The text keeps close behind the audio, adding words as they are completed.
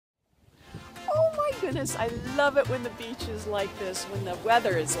goodness, I love it when the beach is like this, when the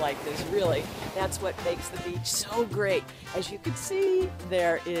weather is like this, really. That's what makes the beach so great. As you can see,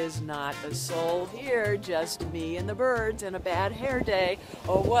 there is not a soul here, just me and the birds and a bad hair day.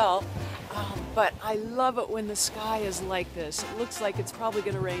 Oh well. But I love it when the sky is like this. It looks like it's probably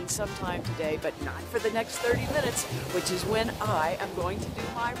going to rain sometime today, but not for the next 30 minutes, which is when I am going to do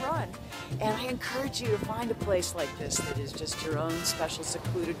my run. And I encourage you to find a place like this that is just your own special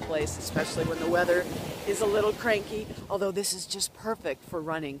secluded place, especially when the weather is a little cranky, although this is just perfect for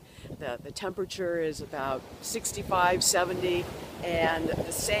running. The temperature is about 65, 70, and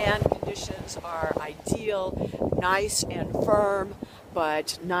the sand conditions are ideal, nice and firm,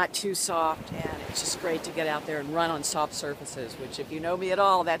 but not too soft, and it's just great to get out there and run on soft surfaces, which if you know me at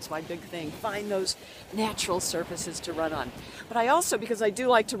all, that's my big thing. Find those natural surfaces to run on. But I also, because I do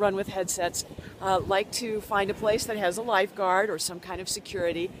like to run with headsets, like to find a place that has a lifeguard or some kind of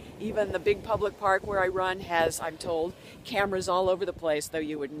security. Even the big public park where I run has, I'm told, cameras all over the place, though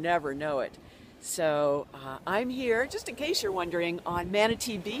you would never know it. So I'm here, just in case you're wondering, on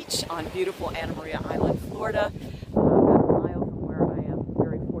Manatee Beach on beautiful Anna Maria Island, Florida.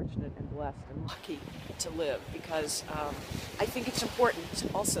 And lucky to live, because I think it's important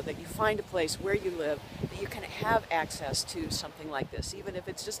also that you find a place where you live that you can have access to something like this, even if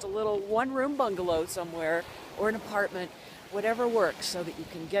it's just a little one-room bungalow somewhere or an apartment, whatever works, so that you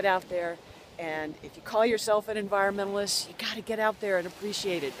can get out there. And if you call yourself an environmentalist, you got to get out there and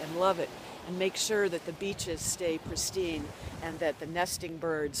appreciate it and love it, and make sure that the beaches stay pristine and that the nesting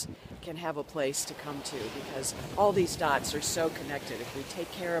birds can have a place to come to, because all these dots are so connected. If we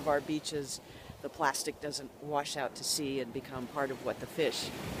take care of our beaches, the plastic doesn't wash out to sea and become part of what the fish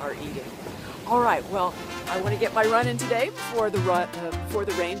are eating. All right, well, I want to get my run in today before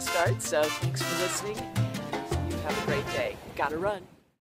the rain starts, so thanks for listening, and you have a great day. Gotta run.